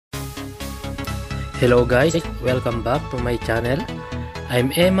Hello guys, welcome back to my channel.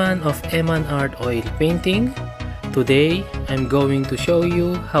 I'm Eman of Eman Art Oil Painting. Today, I'm going to show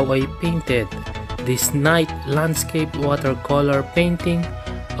you how I painted this night landscape watercolor painting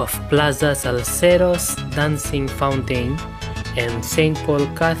of Plaza Salcedo'S dancing fountain and St. Paul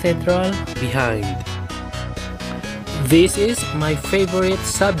Cathedral behind. This is my favorite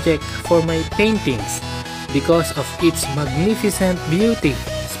subject for my paintings because of its magnificent beauty,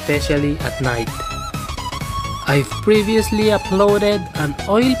 especially at night. I've previously uploaded an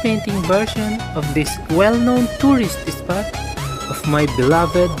oil painting version of this well-known tourist spot of my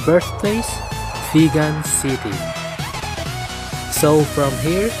beloved birthplace, Vigan City. So from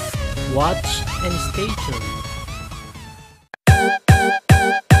here, watch and stay tuned.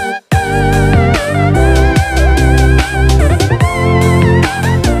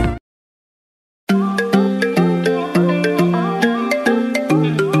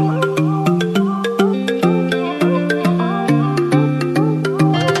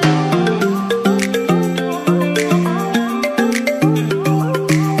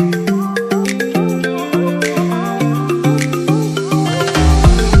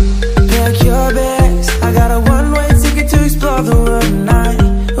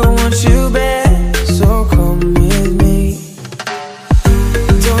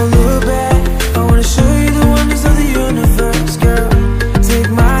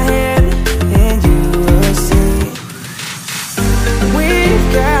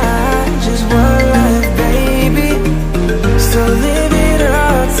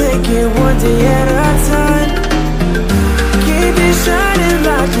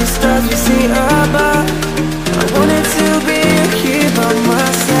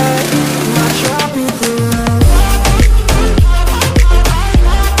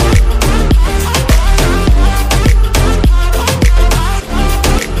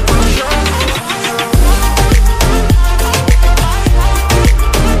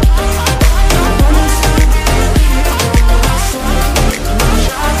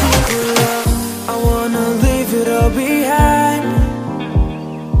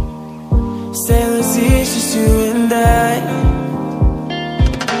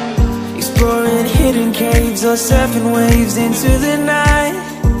 Exploring hidden caves or surfing waves into the night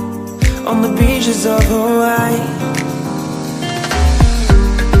on the beaches of Hawaii.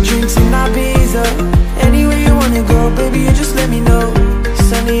 Drinks in Ibiza, anywhere you wanna go, baby, you just let me know.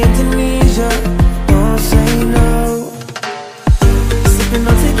 Sunny Indonesia, don't say no. Sipping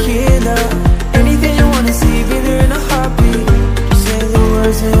on tequila, anything you wanna see, baby, in a heartbeat. Just say the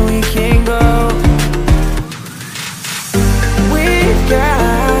words and we can go. We've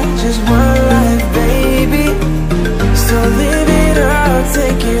got just one life, baby, so live it up,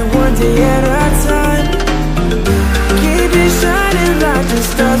 take it one day at a time. Keep it shining like the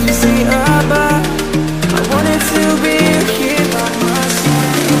stars we see above. I wanted to be here by my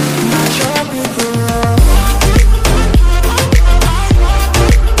side, my tropical love.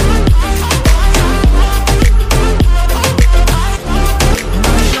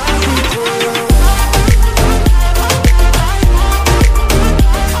 My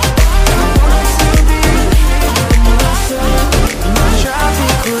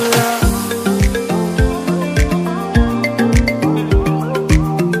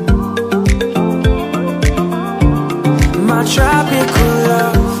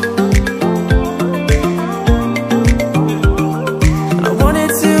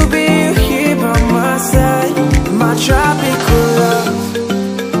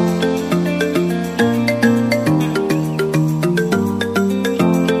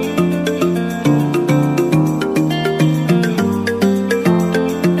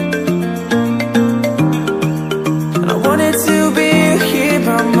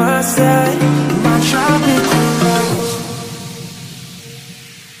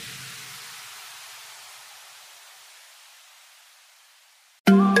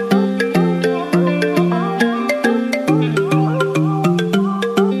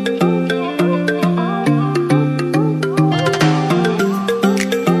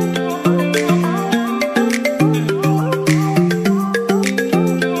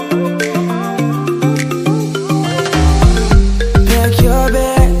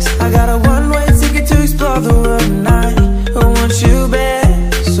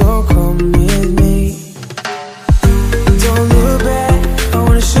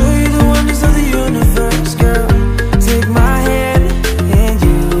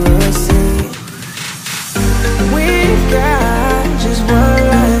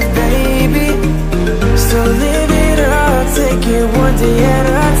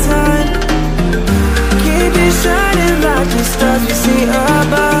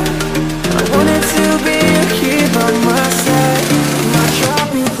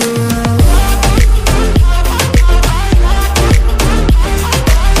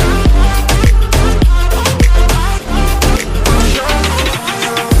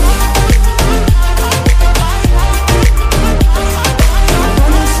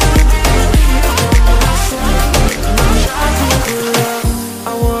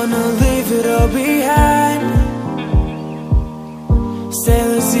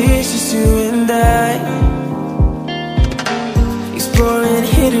Sailors, it's just you and I, exploring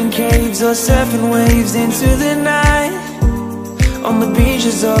hidden caves or surfing waves into the night on the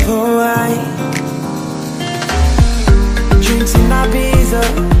beaches of Hawaii. Drinks in Ibiza,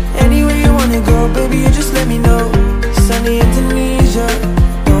 anywhere you wanna go, baby, you just let me know. Sunny Indonesia,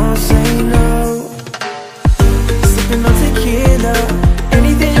 don't say no. Sipping on tequila,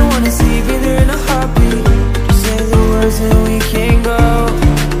 anything you wanna see, be there in a heartbeat. Just say the words and we can go.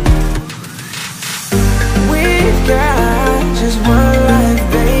 We've got just one life,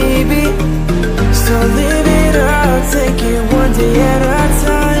 baby, so live it up, take it one day at a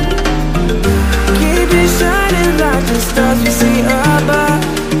time. Keep it shining like the stars we see above.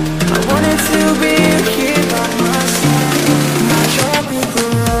 I wanted to be here by my side, my tropical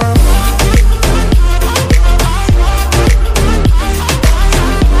love.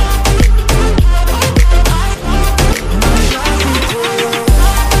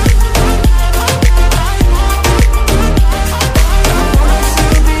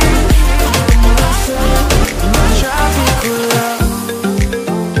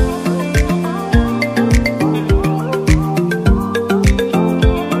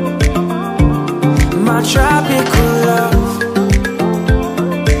 Tropical love,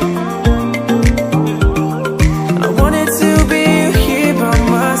 I wanted to be here by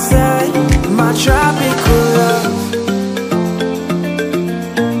my side, my tropical love.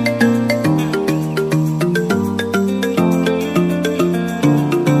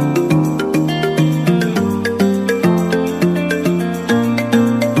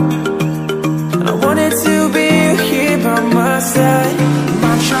 I wanted to be here by my side,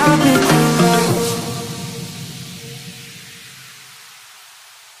 my tropical love.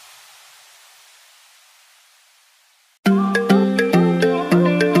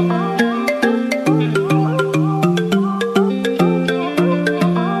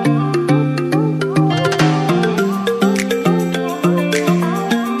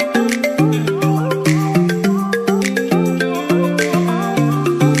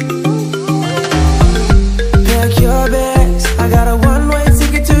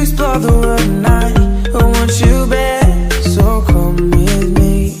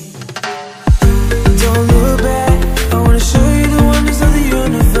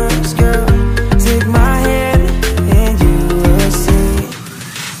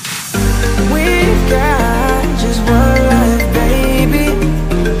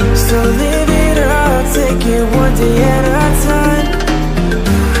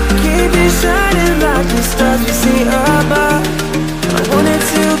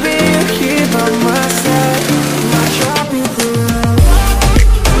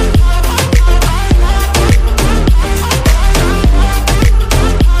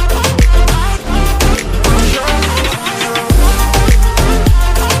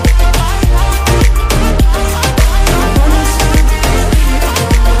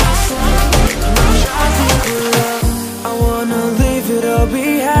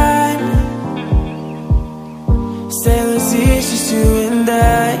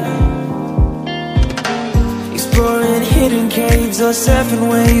 Surfing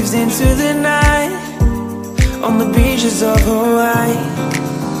waves into the night on the beaches of Hawaii.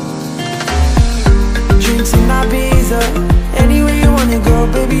 Drinks in Ibiza, anywhere you wanna go,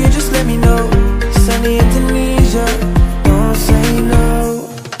 baby, you just let me know. Sunny Indonesia, don't say no.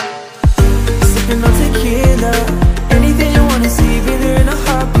 Sipping on tequila, anything you wanna see, be there in a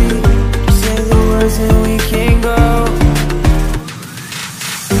heartbeat. Just say the words and we can go.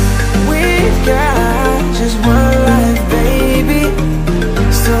 We've got just one life, baby,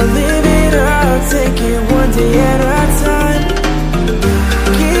 so live it up, take it one day at a time.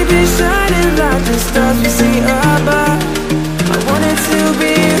 Keep it shining like the stars we see above. I wanted to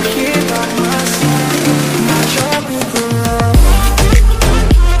be here by my side, my tropical love.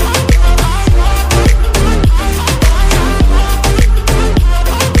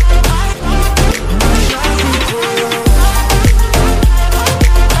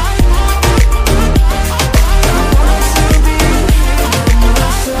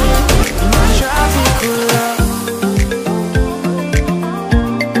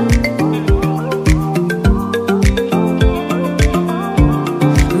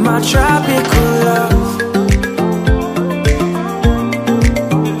 Tropical